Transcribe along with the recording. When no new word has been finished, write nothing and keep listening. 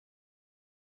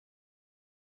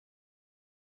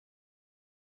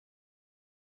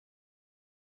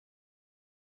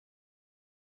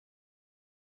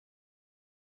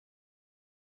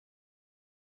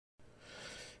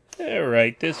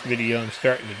Alright, this video I'm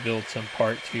starting to build some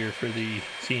parts here for the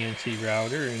CNC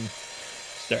router, and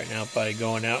starting out by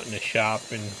going out in the shop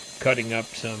and cutting up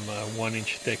some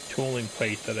 1-inch thick tooling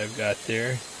plate that I've got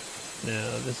there. Now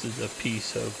this is a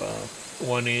piece of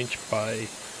 1 inch by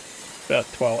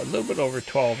about 12, a little bit over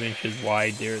 12 inches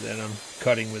wide there that I'm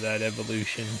cutting with that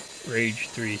Evolution Rage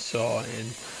 3 saw,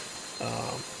 and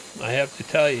I have to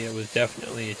tell you, it was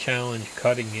definitely a challenge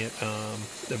cutting it.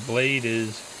 The blade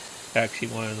is actually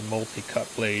one of the multi-cut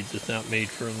blades. It's not made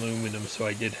for aluminum, so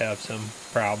I did have some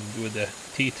problems with the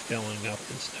teeth filling up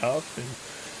and stuff,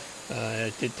 and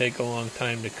it did take a long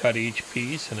time to cut each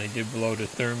piece, and I did blow the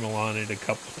thermal on it a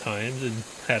couple times and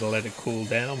had to let it cool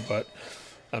down, but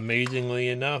amazingly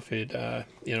enough, it I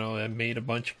made a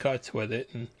bunch of cuts with it,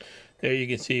 and there you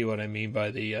can see what I mean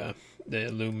by the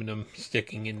aluminum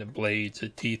sticking in the blades. The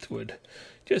teeth would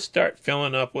just start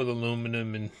filling up with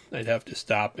aluminum, and I'd have to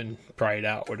stop and pry it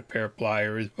out with a pair of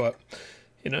pliers. But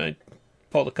I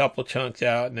pulled a couple chunks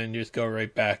out and then just go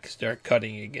right back and start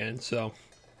cutting again. So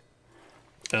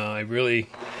I really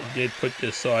did put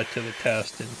this saw to the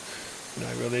test, and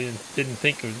I really didn't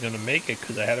think it was going to make it,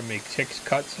 because I had to make 6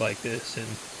 cuts like this, and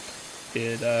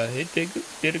it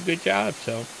did a good job.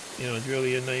 So it's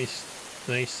really a nice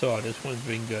saw. This one's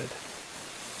been good,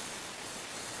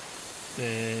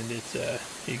 and it's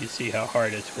you can see how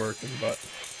hard it's working. But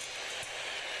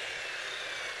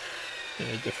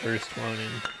there's the first one,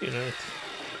 and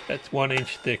that's 1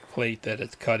 inch thick plate that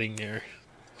it's cutting there.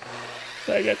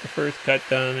 So I got the first cut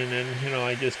done, and then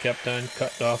I just kept on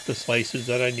cutting off the slices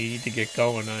that I needed to get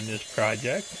going on this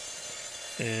project.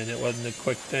 And it wasn't a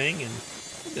quick thing, and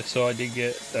the saw did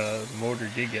get, the motor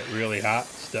did get really hot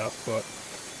and stuff, but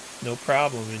no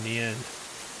problem in the end.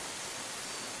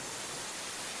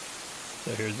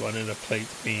 So here's one of the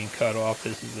plates being cut off.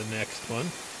 This is the next one.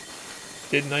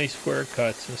 Did nice square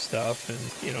cuts and stuff,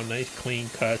 and nice clean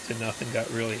cuts, and nothing got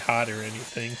really hot or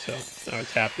anything, so I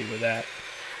was happy with that.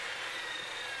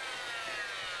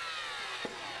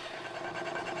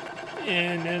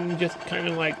 And then, just kind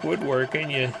of like woodworking,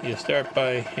 you start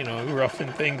by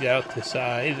roughing things out to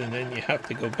size, and then you have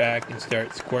to go back and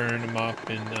start squaring them up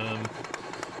and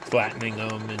flattening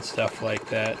them and stuff like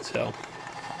that. So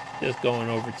just going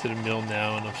over to the mill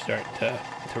now, and I'm starting to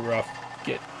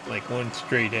get like one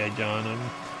straight edge on them,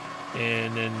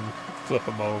 and then flip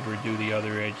them over, do the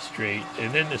other edge straight,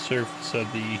 and then the surface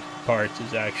of the parts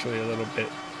is actually a little bit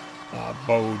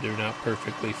bowed. They're not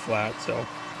perfectly flat, so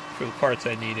for the parts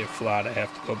I need it flat, I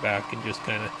have to go back and just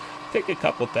kind of take a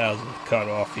couple thousand to cut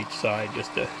off each side,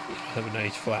 just to have a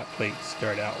nice flat plate to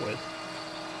start out with.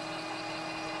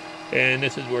 And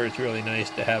this is where it's really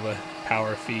nice to have a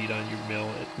power feed on your mill.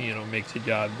 It makes the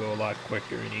job go a lot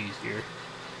quicker and easier.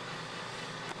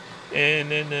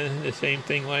 And then the same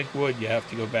thing like wood, you have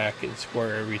to go back and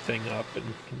square everything up,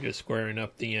 and just squaring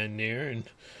up the end there, and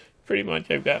pretty much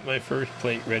I've got my first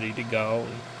plate ready to go.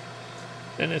 And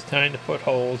then it's time to put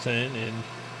holes in, and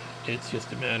it's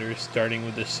just a matter of starting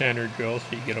with the center drill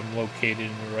so you get them located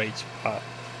in the right spot,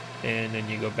 and then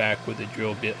you go back with the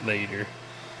drill bit later.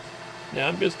 Now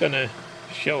I'm just going to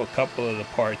show a couple of the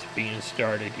parts being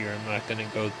started here. I'm not going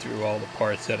to go through all the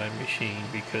parts that I machined,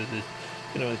 because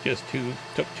it's just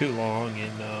took too long,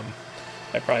 and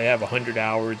I probably have 100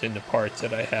 hours in the parts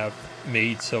that I have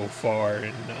made so far,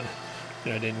 and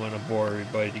I didn't want to bore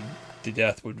everybody to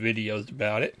death with videos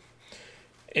about it.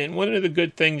 And one of the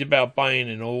good things about buying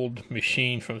an old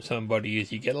machine from somebody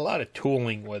is you get a lot of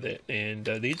tooling with it. And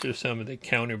these are some of the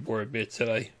counterbore bits that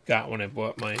I got when I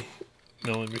bought my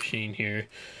milling machine here.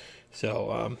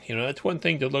 So, that's one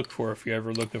thing to look for if you're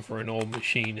ever looking for an old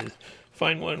machine, is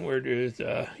find one where there's,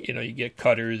 you get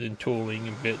cutters and tooling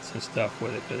and bits and stuff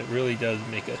with it, because it really does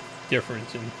make a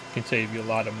difference and can save you a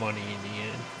lot of money in the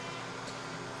end.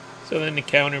 So then the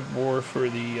counterbore for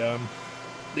the,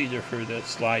 these are for the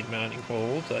slide mounting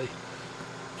holes. I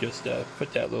just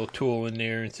put that little tool in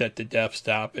there and set the depth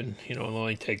stop, and it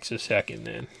only takes a second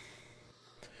then.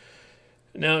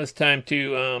 Now it's time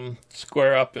to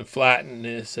square up and flatten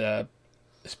this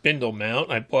spindle mount.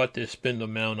 I bought this spindle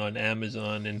mount on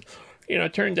Amazon, and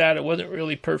it turns out it wasn't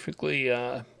really perfectly,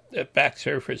 the back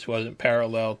surface wasn't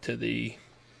parallel to the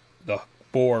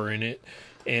bore in it,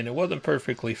 and it wasn't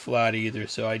perfectly flat either,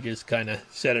 so I just kind of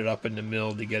set it up in the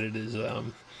mill to get it as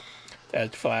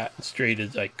flat and straight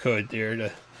as I could there,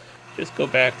 to just go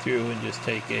back through and just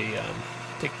take a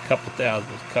couple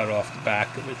thousand to cut off the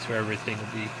back of it, so everything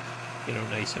will be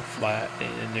nice and flat.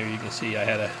 And there you can see I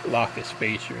had a lock a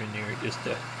spacer in there just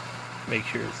to make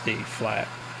sure it stayed flat.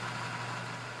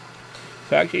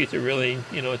 So actually it's a really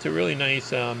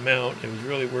nice mount. It was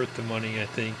really worth the money, I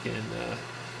think, and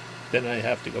then I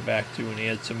have to go back through and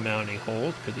add some mounting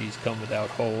holes because these come without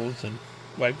holes. And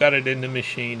when I've got it in the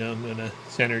machine, I'm going to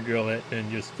center drill it and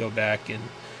just go back and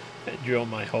drill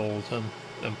my holes.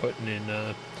 I'm putting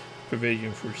in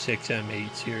provision for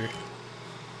 6M8s here.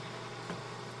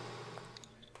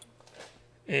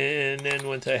 And then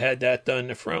once I had that done,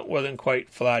 the front wasn't quite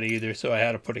flat either, so I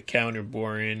had to put a counter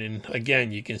bore in. And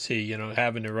again, you can see, you know,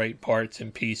 having the right parts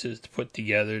and pieces to put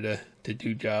together to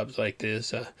do jobs like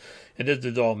this. And this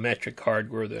is all metric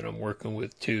hardware that I'm working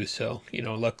with too, so, you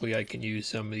know, luckily I can use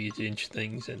some of these inch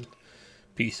things and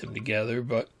piece them together.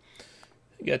 But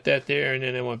I got that there, and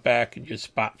then I went back and just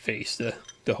spot faced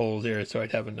the holes there so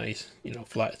I'd have a nice, you know,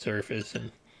 flat surface.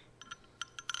 And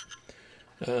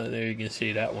there you can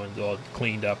see that one's all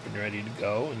cleaned up and ready to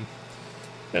go. And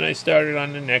then I started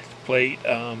on the next plate.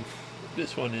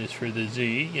 This one is for the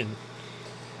Z, and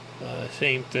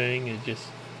same thing, and just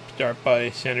start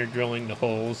by center drilling the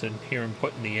holes. And here I'm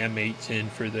putting the M8s in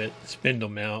for the spindle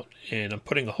mount, and I'm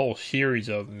putting a whole series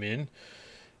of them in.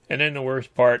 And then the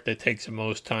worst part that takes the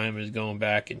most time is going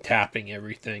back and tapping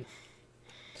everything.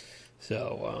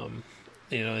 So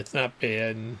you know, it's not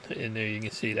bad, and there you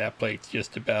can see that plate's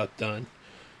just about done.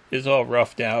 It's all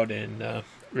roughed out and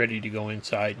ready to go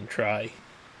inside and try.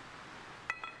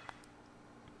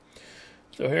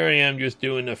 So here I am just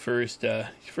doing the first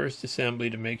assembly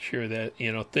to make sure that,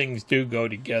 you know, things do go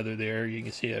together there. You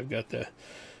can see I've got the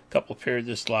couple pairs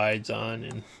of slides on,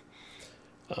 and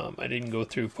I didn't go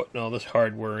through putting all this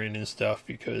hardware in and stuff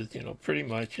because, you know, pretty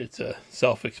much it's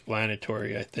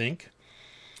self-explanatory, I think.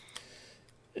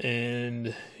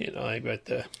 And, you know, I got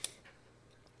a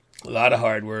lot of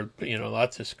hardware, you know,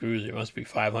 lots of screws. There must be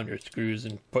 500 screws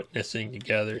in putting this thing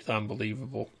together. It's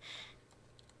unbelievable.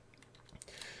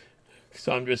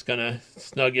 So I'm just going to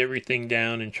snug everything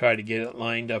down and try to get it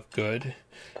lined up good.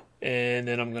 And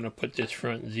then I'm going to put this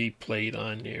front Z plate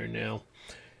on there now.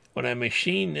 When I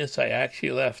machined this, I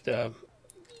actually left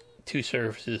two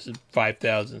surfaces 5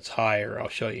 thousandths higher. I'll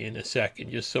show you in a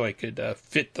second, just so I could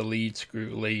fit the lead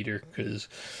screw later, because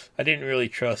I didn't really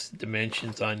trust the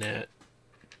dimensions on that.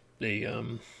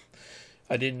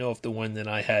 I didn't know if the one that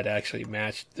I had actually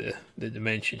matched the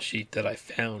dimension sheet that I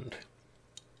found.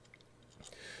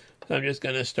 So I'm just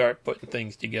going to start putting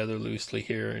things together loosely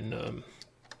here and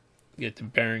get the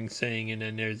bearings thing, and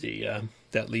then there's the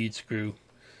that lead screw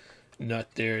nut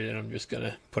there that I'm just going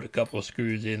to put a couple of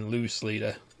screws in loosely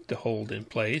to hold in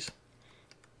place.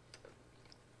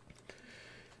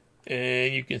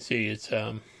 And you can see it's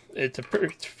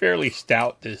fairly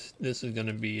stout. This is going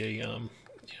to be a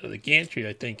you know, the gantry,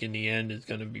 I think, in the end is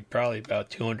going to be probably about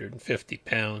 250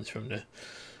 pounds from the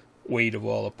weight of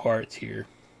all the parts here.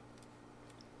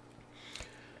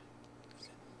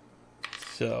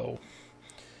 So,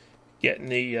 getting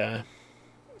the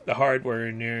hardware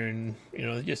in there, and, you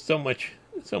know, just so much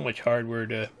hardware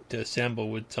to assemble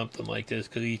with something like this,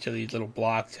 because each of these little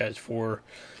blocks has 4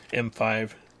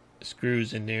 M5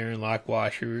 screws in there and lock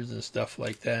washers and stuff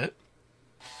like that.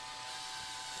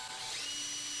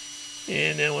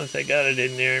 And then once I got it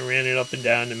in there, I ran it up and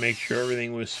down to make sure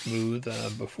everything was smooth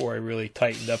before I really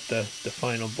tightened up the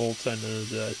final bolts on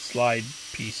those slide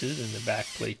pieces in the back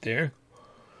plate there.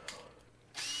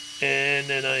 And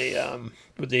then I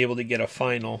was able to get a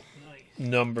final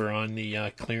number on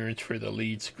the clearance for the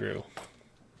lead screw.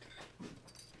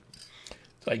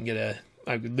 So I can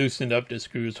I loosened up the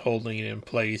screws holding it in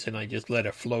place, and I just let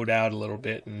it float out a little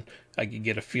bit, and I could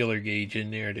get a feeler gauge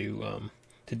in there to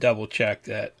double check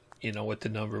that, you know, what the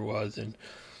number was. And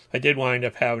I did wind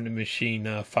up having to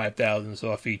machine 5 thousandths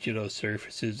off each of those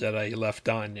surfaces that I left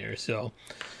on there, so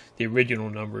the original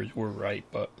numbers were right.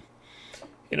 But,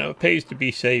 you know, it pays to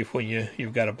be safe when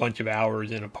you've got a bunch of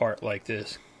hours in a part like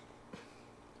this.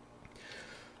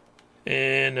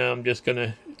 And I'm just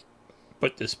gonna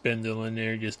put the spindle in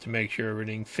there just to make sure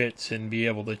everything fits and be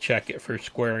able to check it for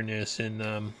squareness and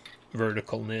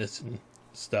verticalness and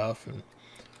stuff.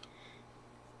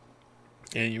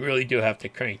 And you really do have to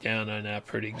crank down on that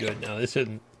pretty good. Now, this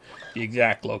isn't the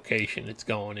exact location it's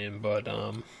going in, but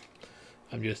I'm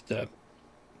just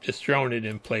throwing it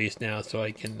in place now so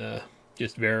I can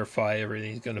just verify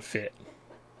everything's going to fit.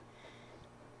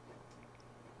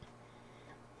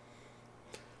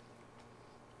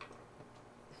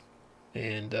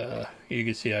 And you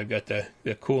can see I've got the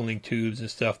cooling tubes and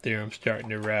stuff there I'm starting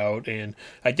to route. And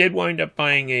I did wind up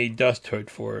buying a dust hood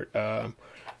for it.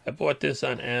 I bought this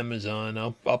on Amazon.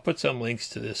 I'll put some links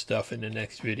to this stuff in the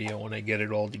next video when I get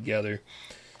it all together.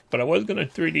 But I was going to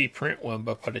 3D print one,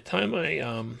 but by the time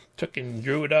I took and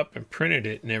drew it up and printed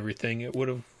it and everything, it would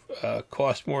have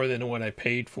cost more than what I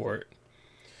paid for it.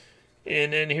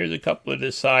 And then here's a couple of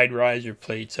the side riser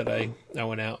plates that I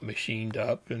went out and machined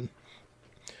up, and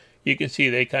you can see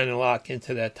they kind of lock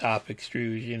into that top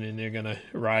extrusion, and they're going to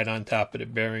ride on top of the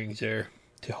bearings there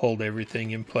to hold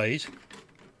everything in place.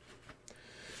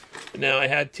 Now I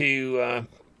had to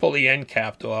pull the end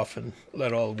cap off and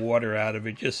let all the water out of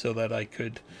it, just so that I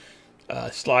could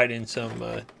slide in some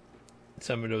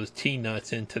of those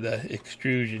T-nuts into the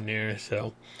extrusion there.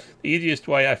 So the easiest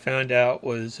way I found out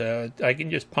was I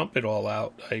can just pump it all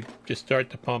out. I just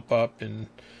start the pump up and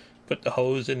put the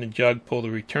hose in the jug, pull the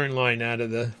return line out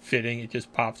of the fitting. It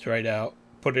just pops right out.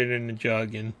 Put it in the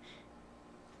jug, and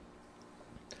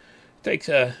it takes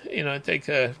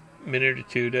a minute or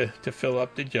two to fill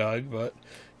up the jug, but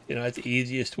it's the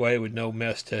easiest way with no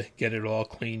mess to get it all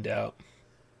cleaned out.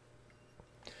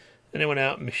 And I went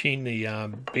out and machined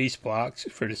the base blocks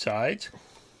for the sides.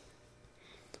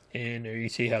 And there you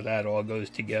see how that all goes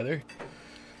together.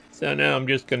 So now I'm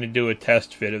just going to do a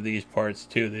test fit of these parts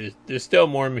too. There's still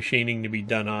more machining to be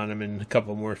done on them and a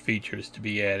couple more features to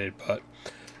be added. But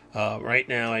right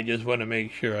now I just want to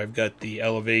make sure I've got the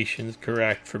elevations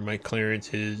correct for my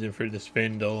clearances and for the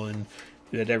spindle, and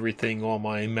that everything, all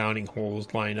my mounting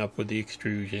holes line up with the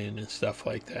extrusion and stuff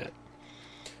like that.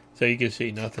 So you can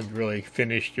see nothing's really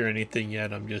finished or anything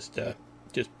yet. I'm just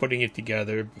putting it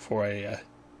together before I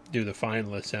do the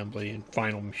final assembly and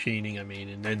final machining,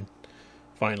 and then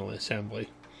final assembly.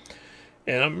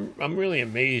 And I'm really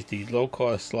amazed, these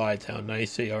low-cost slides, how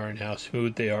nice they are and how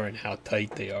smooth they are and how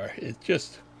tight they are. It's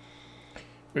just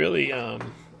really, I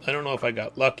don't know if I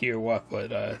got lucky or what,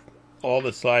 but all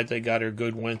the slides I got are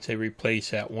good once they replace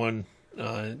that one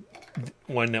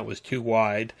that was too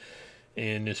wide.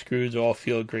 And the screws all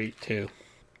feel great too.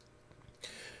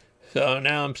 So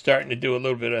now I'm starting to do a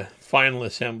little bit of final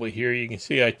assembly here. You can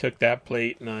see I took that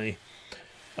plate, and I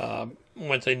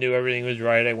once I knew everything was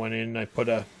right, I went in and I put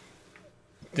a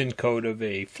thin coat of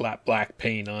a flat black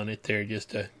paint on it there,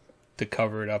 just to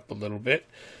cover it up a little bit.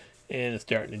 And it's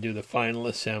starting to do the final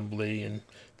assembly. And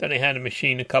then I had to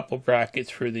machine a couple brackets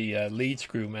for the lead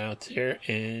screw mounts here,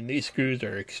 and these screws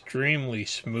are extremely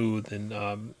smooth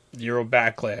and zero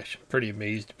backlash. I'm pretty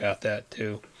amazed about that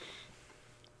too.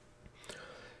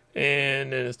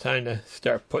 And then it's time to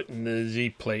start putting the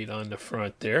Z plate on the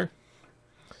front there.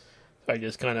 So I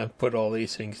just kind of put all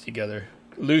these things together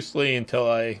loosely until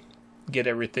I get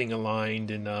everything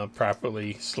aligned and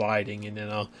properly sliding, and then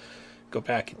I'll go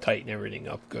back and tighten everything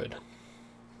up good.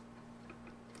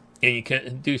 And you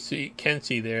can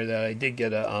see there that I did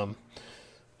get a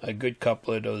good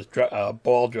couple of those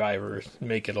ball drivers to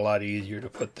make it a lot easier to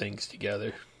put things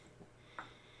together.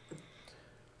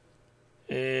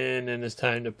 And then it's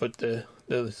time to put the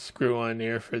screw on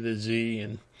there for the Z,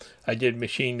 and I did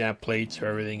machine that plate so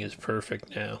everything is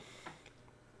perfect now.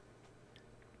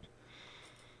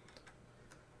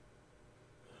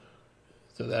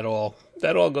 So that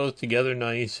all goes together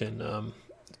nice, and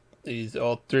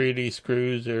all three of these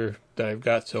screws that I've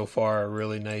got so far are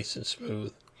really nice and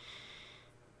smooth.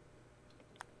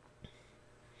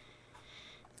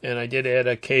 And I did add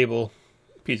a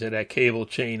piece of that cable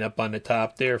chain up on the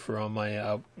top there for all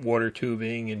my water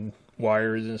tubing and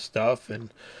wires and stuff.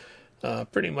 And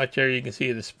pretty much there you can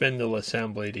see the spindle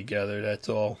assembly together. That's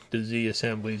all. The Z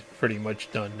assembly is pretty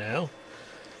much done now.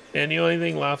 And the only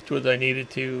thing left was I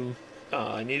needed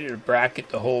a bracket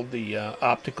to hold the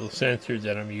optical sensors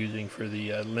that I'm using for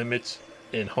the limits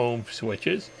and home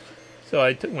switches. So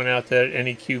I went out to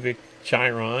Anycubic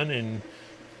Chiron and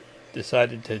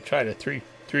decided to try to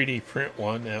 3D print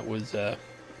one that was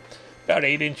about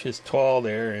 8 inches tall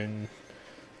there, and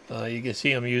you can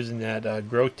see I'm using that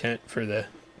grow tent for the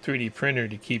 3D printer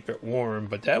to keep it warm,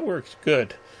 but that works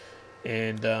good.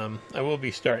 And I will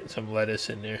be starting some lettuce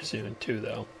in there soon too,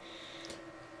 though.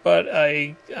 But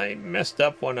I messed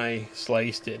up when I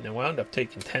sliced it, and it wound up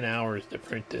taking 10 hours to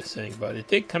print this thing. But it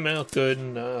did come out good,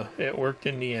 and it worked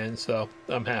in the end, so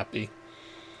I'm happy.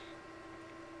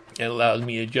 It allows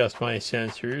me to adjust my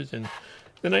sensors, and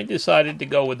then I decided to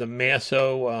go with a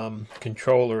Masso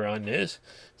controller on this.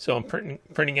 So I'm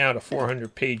printing out a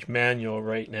 400-page manual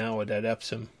right now with that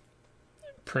Epson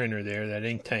printer there, that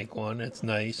ink tank one. That's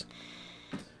nice.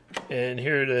 And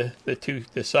here are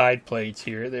the side plates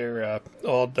here. They're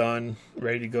all done,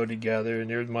 ready to go together. And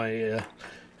there's my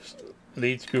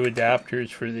lead screw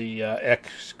adapters for the X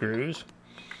screws.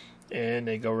 And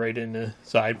they go right in the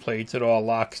side plates. It all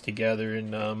locks together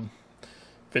and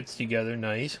fits together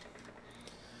nice.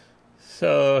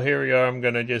 So here we are. I'm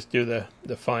going to just do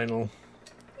the final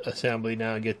assembly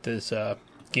now. Get this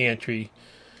gantry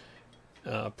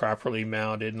properly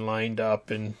mounted and lined up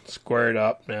and squared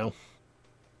up now.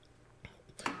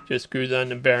 just screws on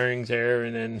the bearings there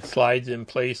and then slides in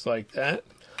place like that.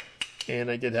 And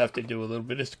I did have to do a little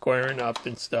bit of squaring up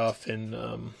and stuff.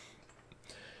 And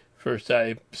first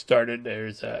I started,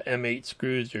 there's M8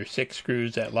 screws or 6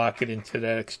 screws that lock it into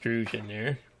that extrusion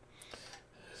there.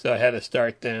 So I had to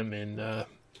start them, and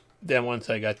then once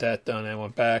I got that done, I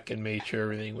went back and made sure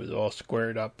everything was all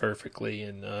squared up perfectly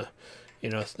and, you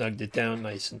know, snugged it down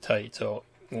nice and tight so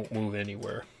it won't move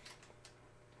anywhere.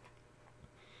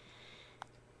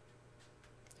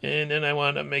 And then I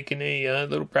wound up making a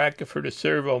little bracket for the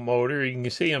servo motor. You can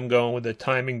see I'm going with a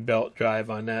timing belt drive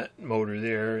on that motor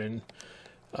there, and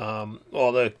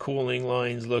all the cooling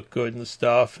lines look good and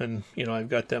stuff. And you know, I've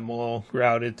got them all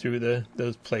routed through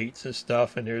those plates and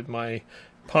stuff. And there's my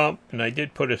pump, and I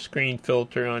did put a screen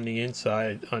filter on the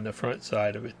inside, on the front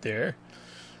side of it there.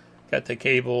 Got the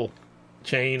cable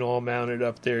chain all mounted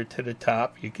up there to the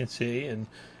top, you can see, and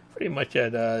pretty much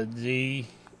that Z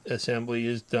assembly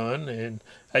is done. And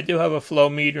I do have a flow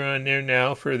meter on there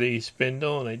now for the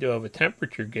spindle, and I do have a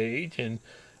temperature gauge, and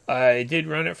I did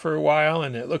run it for a while,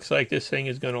 and it looks like this thing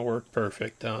is going to work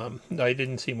perfect. I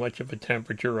didn't see much of a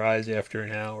temperature rise after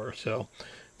an hour, so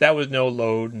that was no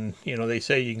load. And you know, they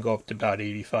say you can go up to about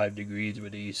 85 degrees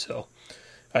with these, so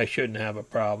I shouldn't have a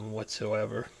problem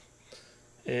whatsoever.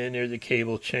 And there's a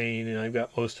cable chain, and I've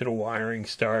got most of the wiring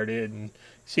started. And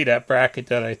see that bracket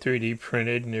that I 3D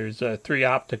printed, and there's 3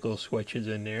 optical switches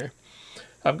in there.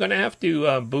 I'm going to have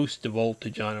to boost the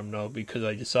voltage on them though, because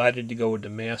I decided to go with the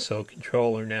Maching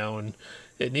controller now, and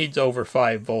it needs over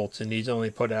 5 volts, and these only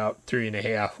put out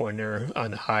 3.5 when they're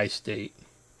on the high state.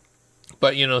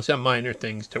 But you know, some minor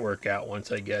things to work out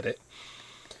once I get it.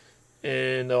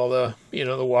 And all the, you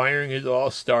know, the wiring is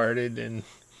all started, and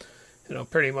you know,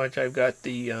 pretty much I've got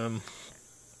the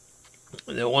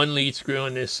 1 lead screw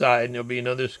on this side, and there'll be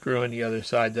another screw on the other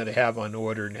side that I have on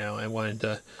order now. I wanted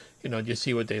to, you know, just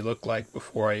see what they look like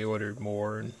before I ordered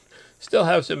more, and still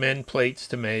have some end plates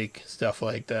to make, stuff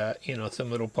like that, you know,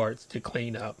 some little parts to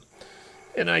clean up.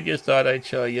 And I just thought I'd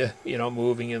show you, you know,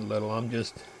 moving it a little. I'm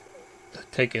just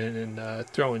taking it and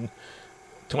throwing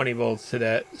 20 volts to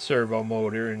that servo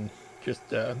motor, and just,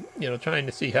 you know, trying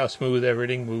to see how smooth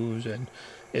everything moves. And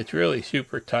it's really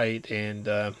super tight, and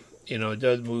you know, it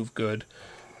does move good.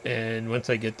 And once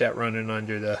I get that running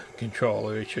under the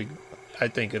controller, it should, I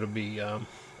think it'll be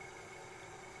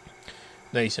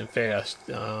nice and fast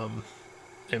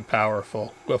and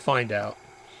powerful. We'll find out.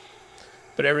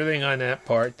 But everything on that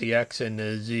part, the X and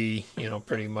the Z, you know,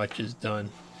 pretty much is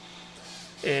done.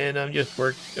 And I'm just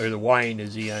or the Y and the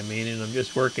Z, I mean, and I'm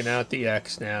just working out the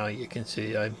X now. You can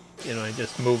see I'm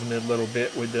just moving it a little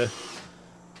bit with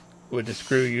the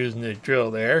screw using the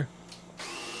drill there.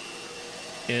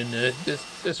 And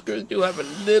the screws do have a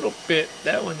little bit,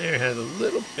 that one there has a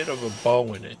little bit of a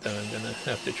bow in it that I'm going to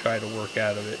have to try to work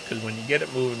out of it, because when you get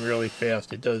it moving really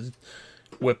fast, it does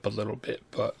whip a little bit.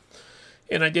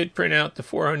 And I did print out the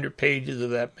 400 pages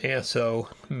of that Maching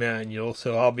manual,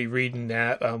 so I'll be reading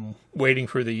that. I'm waiting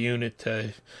for the unit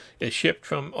to, it's shipped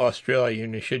from Australia,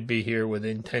 and it should be here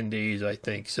within 10 days, I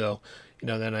think. So, you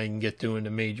know, then I can get doing the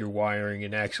major wiring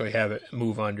and actually have it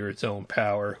move under its own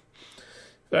power.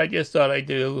 But I just thought I'd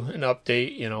do an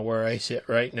update, you know, where I sit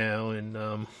right now,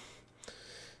 and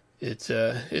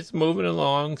it's moving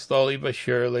along slowly but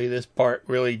surely. This part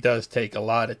really does take a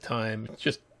lot of time. It's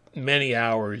just many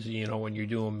hours, you know, when you're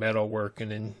doing metal work and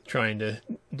then trying to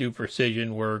do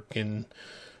precision work and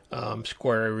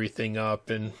square everything up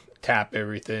and tap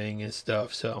everything and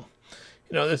stuff. So,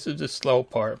 you know, this is the slow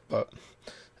part, but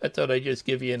I thought I'd just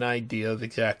give you an idea of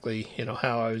exactly, you know,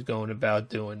 how I was going about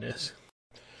doing this.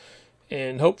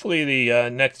 And hopefully the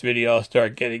next video I'll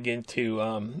start getting into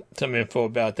some info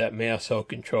about that Maching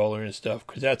controller and stuff,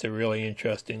 because that's a really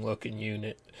interesting looking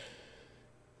unit.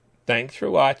 Thanks for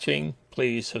watching.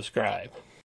 Please subscribe.